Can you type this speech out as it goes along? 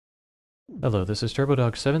Hello, this is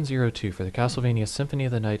TurboDog702 for the Castlevania Symphony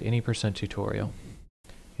of the Night Any Percent tutorial.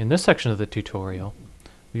 In this section of the tutorial,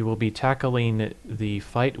 we will be tackling the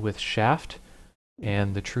fight with Shaft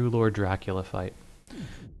and the True Lord Dracula fight.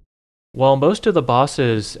 While most of the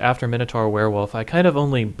bosses after Minotaur Werewolf, I kind of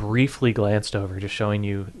only briefly glanced over, just showing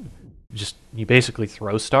you, you basically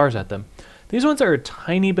throw stars at them. These ones are a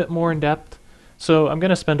tiny bit more in depth, so I'm going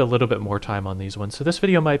to spend a little bit more time on these ones, so this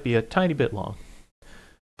video might be a tiny bit long.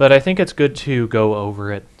 But I think it's good to go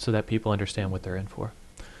over it so that people understand what they're in for.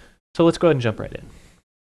 So let's go ahead and jump right in.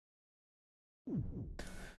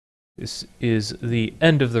 This is the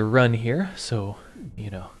end of the run here, so, you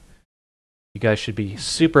guys should be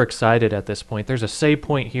super excited at this point. There's a save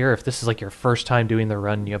point here. If this is like your first time doing the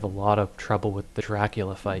run and you have a lot of trouble with the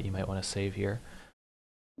Dracula fight, you might want to save here.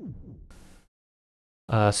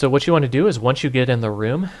 So what you want to do is once you get in the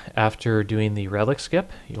room, after doing the relic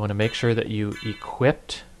skip, you want to make sure that you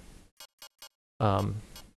equipped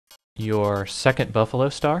your second Buffalo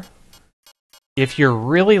Star. If you're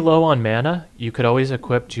really low on mana, you could always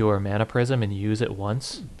equip your Mana Prism and use it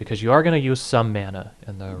once, because you are going to use some mana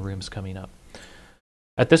in the rooms coming up.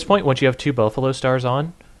 At this point, once you have two Buffalo Stars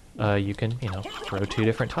on, you can, throw two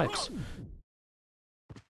different types.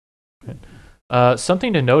 Okay.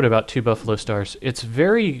 Something to note about two Buffalo Stars, it's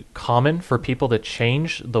very common for people to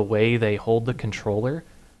change the way they hold the controller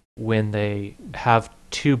when they have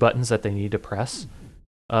two buttons that they need to press.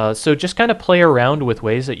 So just kind of play around with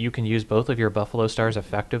ways that you can use both of your Buffalo Stars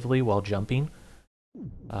effectively while jumping.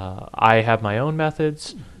 I have my own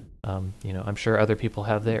methods. I'm sure other people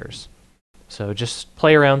have theirs. So just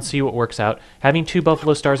play around, see what works out. Having two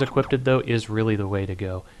Buffalo Stars equipped, though, is really the way to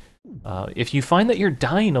go. If you find that you're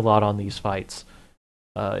dying a lot on these fights,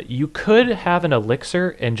 you could have an elixir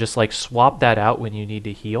and just like swap that out when you need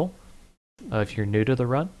to heal if you're new to the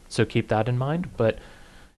run, so keep that in mind. But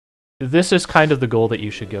this is kind of the goal that you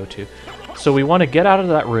should go to. So we want to get out of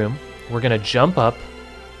that room. We're going to jump up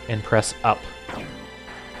and press up.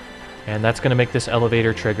 And that's going to make this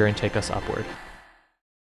elevator trigger and take us upward.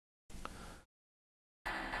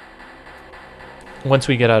 Once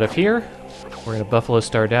we get out of here, we're going to Buffalo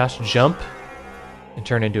Star Dash, jump, and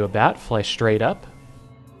turn into a bat, fly straight up.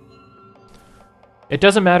 It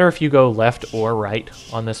doesn't matter if you go left or right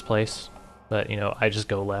on this place, but, I just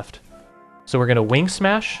go left. So we're going to wing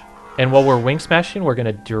smash, and while we're wing smashing, we're going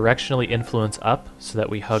to directionally influence up so that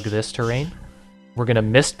we hug this terrain. We're going to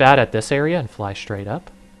mist bat at this area and fly straight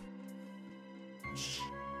up.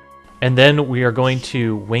 And then we are going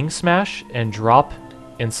to wing smash and drop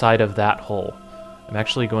inside of that hole. I'm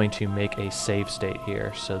actually going to make a save state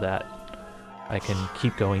here so that I can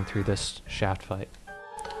keep going through this Shaft fight.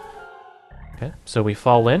 Okay, so we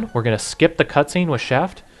fall in. We're going to skip the cutscene with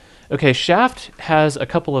Shaft. Okay, Shaft has a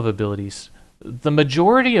couple of abilities. The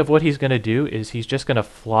majority of what he's going to do is he's just going to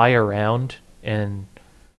fly around and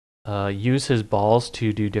use his balls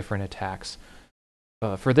to do different attacks.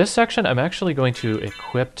 For this section, I'm actually going to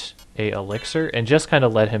equip a elixir and just kind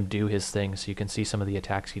of let him do his thing so you can see some of the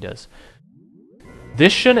attacks he does.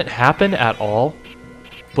 This shouldn't happen at all,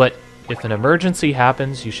 but if an emergency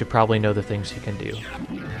happens, you should probably know the things he can do.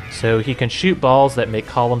 So he can shoot balls that make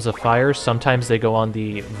columns of fire. Sometimes they go on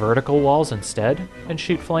the vertical walls instead and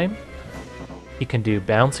shoot flame. He can do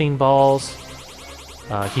bouncing balls.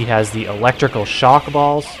 He has the electrical shock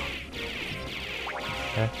balls.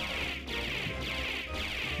 Okay.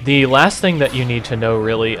 The last thing that you need to know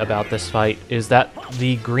really about this fight is that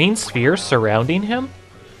the green sphere surrounding him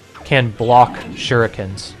can block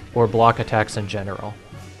shurikens or block attacks in general.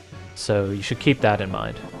 So you should keep that in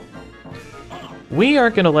mind. We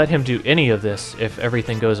aren't going to let him do any of this if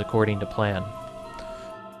everything goes according to plan.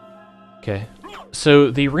 Okay,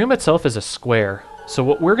 so the room itself is a square. So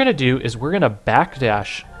what we're going to do is we're going to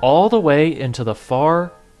backdash all the way into the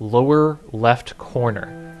far lower left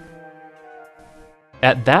corner.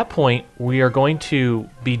 At that point, we are going to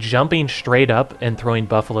be jumping straight up and throwing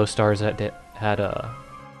Buffalo Stars at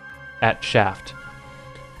Shaft.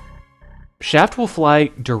 Shaft will fly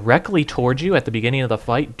directly towards you at the beginning of the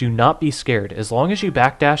fight. Do not be scared. As long as you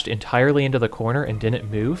backdashed entirely into the corner and didn't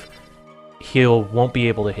move, he won't be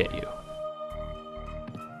able to hit you.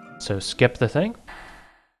 So skip the thing.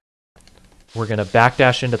 We're going to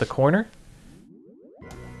backdash into the corner.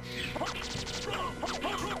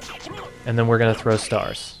 And then we're going to throw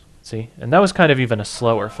stars. See? And that was kind of even a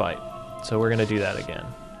slower fight. So we're going to do that again.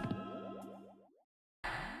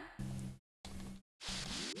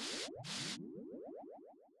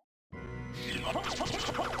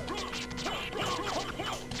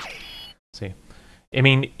 See? I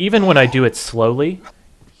mean, even when I do it slowly,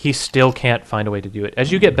 he still can't find a way to do it.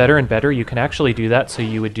 As you get better and better, you can actually do that. So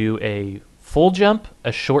you would do a full jump,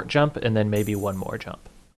 a short jump, and then maybe one more jump.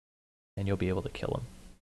 And you'll be able to kill him.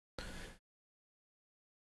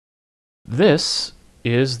 This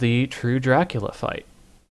is the true Dracula fight.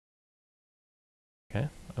 Okay,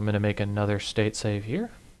 I'm going to make another state save here.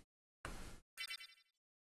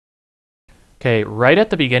 Okay, right at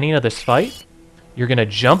the beginning of this fight, you're going to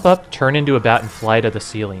jump up, turn into a bat, and fly to the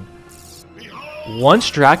ceiling. Once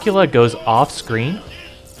Dracula goes off screen,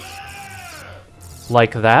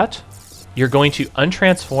 like that, you're going to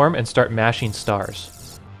untransform and start mashing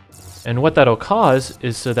stars. And what that'll cause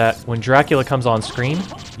is so that when Dracula comes on screen,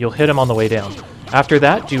 you'll hit him on the way down. After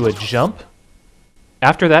that, do a jump.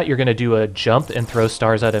 After that, you're going to do a jump and throw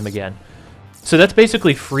stars at him again. So that's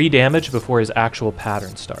basically free damage before his actual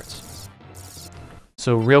pattern starts.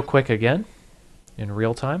 So real quick again, in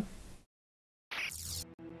real time.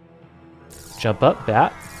 Jump up,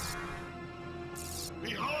 bat.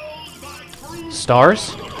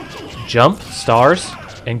 Stars. Jump, stars,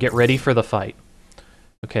 and get ready for the fight.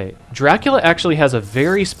 Okay, Dracula actually has a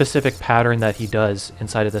very specific pattern that he does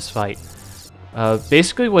inside of this fight.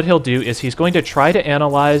 Basically what he'll do is he's going to try to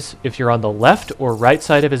analyze if you're on the left or right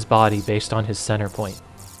side of his body based on his center point.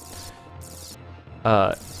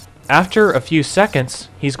 After a few seconds,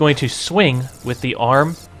 he's going to swing with the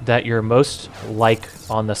arm that you're most like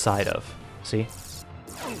on the side of. See?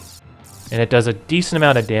 And it does a decent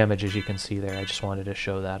amount of damage, as you can see there. I just wanted to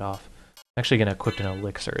show that off. I'm actually going to equip an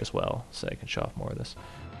elixir as well, so I can show off more of this.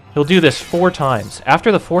 He'll do this 4 times.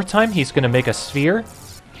 After the 4th time, he's going to make a sphere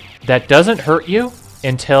that doesn't hurt you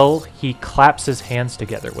until he claps his hands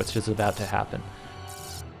together, which is about to happen.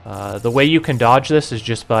 The way you can dodge this is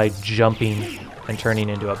just by jumping and turning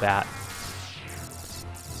into a bat.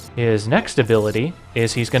 His next ability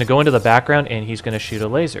is he's going to go into the background and he's going to shoot a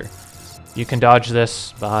laser. You can dodge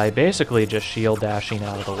this by basically just shield dashing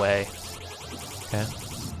out of the way. Okay.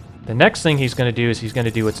 The next thing he's going to do is he's going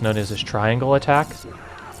to do what's known as his triangle attack,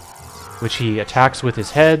 which he attacks with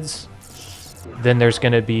his heads. Then there's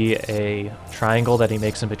going to be a triangle that he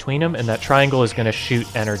makes in between them, and that triangle is going to shoot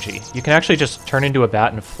energy. You can actually just turn into a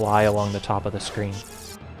bat and fly along the top of the screen.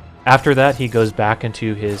 After that, he goes back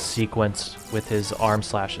into his sequence with his arm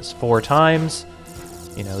slashes 4 times,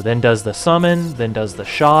 you know, then does the summon, then does the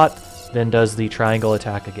shot, then does the triangle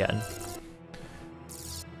attack again.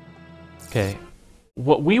 Okay,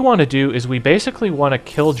 what we want to do is we basically want to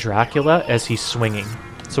kill Dracula as he's swinging.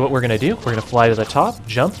 So what we're going to do, we're going to fly to the top,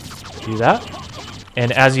 jump, do that,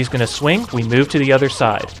 and as he's going to swing, we move to the other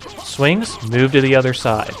side. Swings, move to the other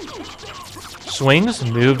side. Swings,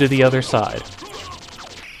 move to the other side.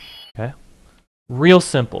 Okay? Real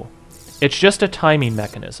simple. It's just a timing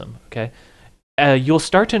mechanism, okay? You'll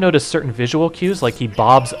start to notice certain visual cues, like he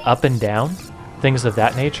bobs up and down, things of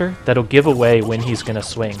that nature, that'll give away when he's going to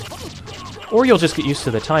swing. Or you'll just get used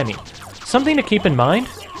to the timing. Something to keep in mind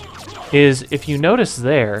is if you notice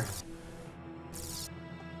there,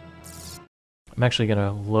 I'm actually going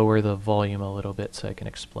to lower the volume a little bit so I can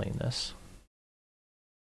explain this.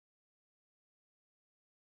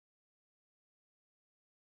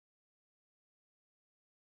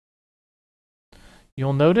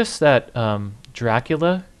 You'll notice that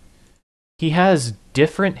Dracula, he has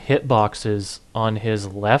different hitboxes on his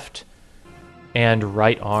left and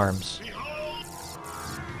right arms.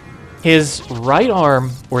 His right arm,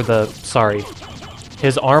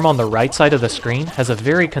 his arm on the right side of the screen has a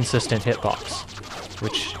very consistent hitbox,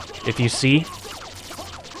 which, if you see,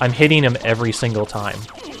 I'm hitting him every single time.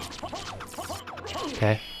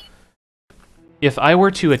 Okay. If I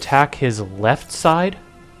were to attack his left side,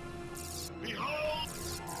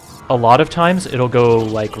 a lot of times it'll go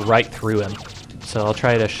like right through him. So I'll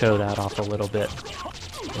try to show that off a little bit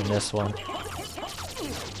in this one.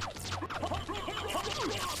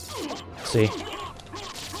 See?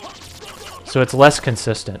 So it's less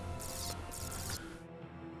consistent.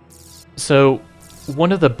 So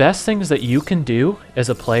one of the best things that you can do as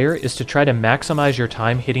a player is to try to maximize your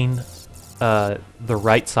time hitting the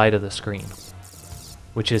right side of the screen,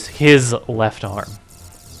 which is his left arm.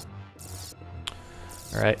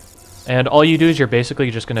 Alright. And all you do is you're basically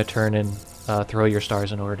just going to turn and throw your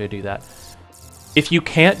stars in order to do that. If you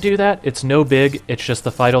can't do that, it's no big. It's just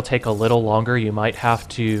the fight will take a little longer. You might have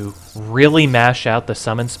to really mash out the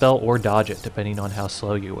summon spell or dodge it, depending on how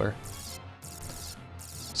slow you were.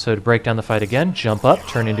 So to break down the fight again, jump up,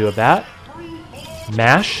 turn into a bat,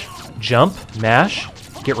 mash, jump, mash,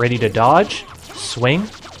 get ready to dodge, swing,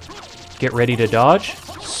 get ready to dodge,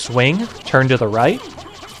 swing, turn to the right,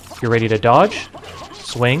 get ready to dodge,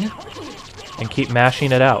 swing, and keep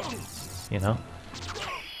mashing it out, you know?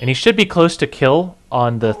 And he should be close to kill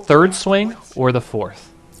on the 3rd swing or the 4th.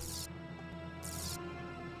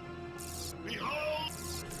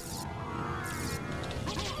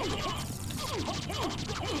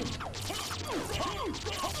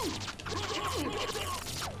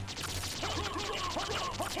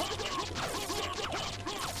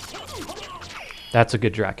 That's a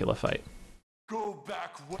good Dracula fight.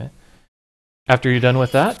 Okay. After you're done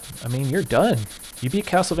with that, I mean, you're done. You beat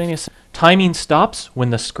Castlevania. Timing stops when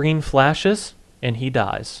the screen flashes and he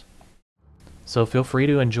dies. So feel free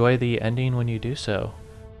to enjoy the ending when you do so.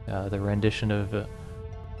 The rendition of,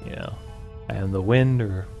 you know, I Am the Wind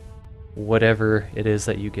or whatever it is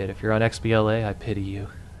that you get. If you're on XBLA, I pity you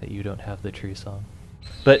that you don't have the true song.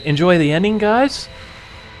 But enjoy the ending, guys.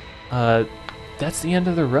 That's the end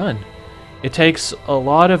of the run. It takes a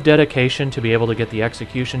lot of dedication to be able to get the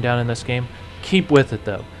execution down in this game. Keep with it,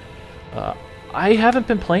 though. I haven't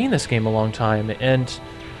been playing this game a long time, and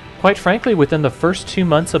quite frankly, within the first 2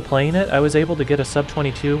 months of playing it, I was able to get a sub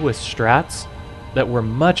 22 with strats that were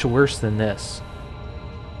much worse than this.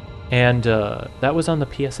 And that was on the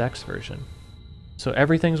PSX version. So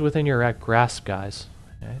everything's within your grasp, guys.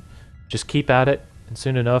 Okay? Just keep at it, and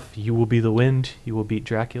soon enough, you will be the Wind, you will beat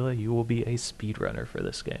Dracula, you will be a speedrunner for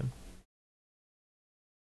this game.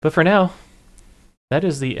 But for now, that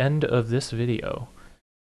is the end of this video.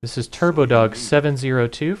 This is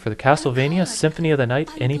TurboDog702 for the Castlevania Symphony of the Night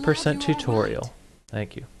Any % tutorial.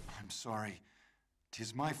 Thank you. I'm sorry.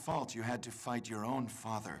 'Tis my fault you had to fight your own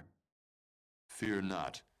father. Fear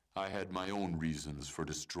not. I had my own reasons for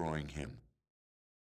destroying him.